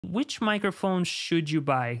Which microphone should you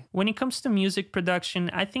buy? When it comes to music production,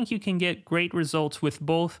 I think you can get great results with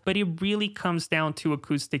both, but it really comes down to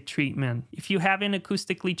acoustic treatment. If you have an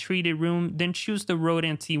acoustically treated room, then choose the Rode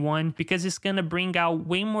NT1 because it's going to bring out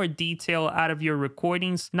way more detail out of your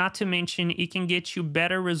recordings, not to mention it can get you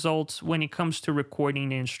better results when it comes to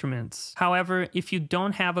recording instruments. However, if you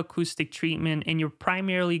don't have acoustic treatment and you're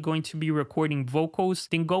primarily going to be recording vocals,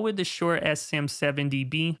 then go with the Shure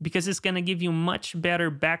SM7DB because it's going to give you much better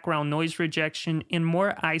background noise rejection and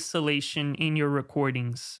more isolation in your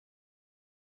recordings.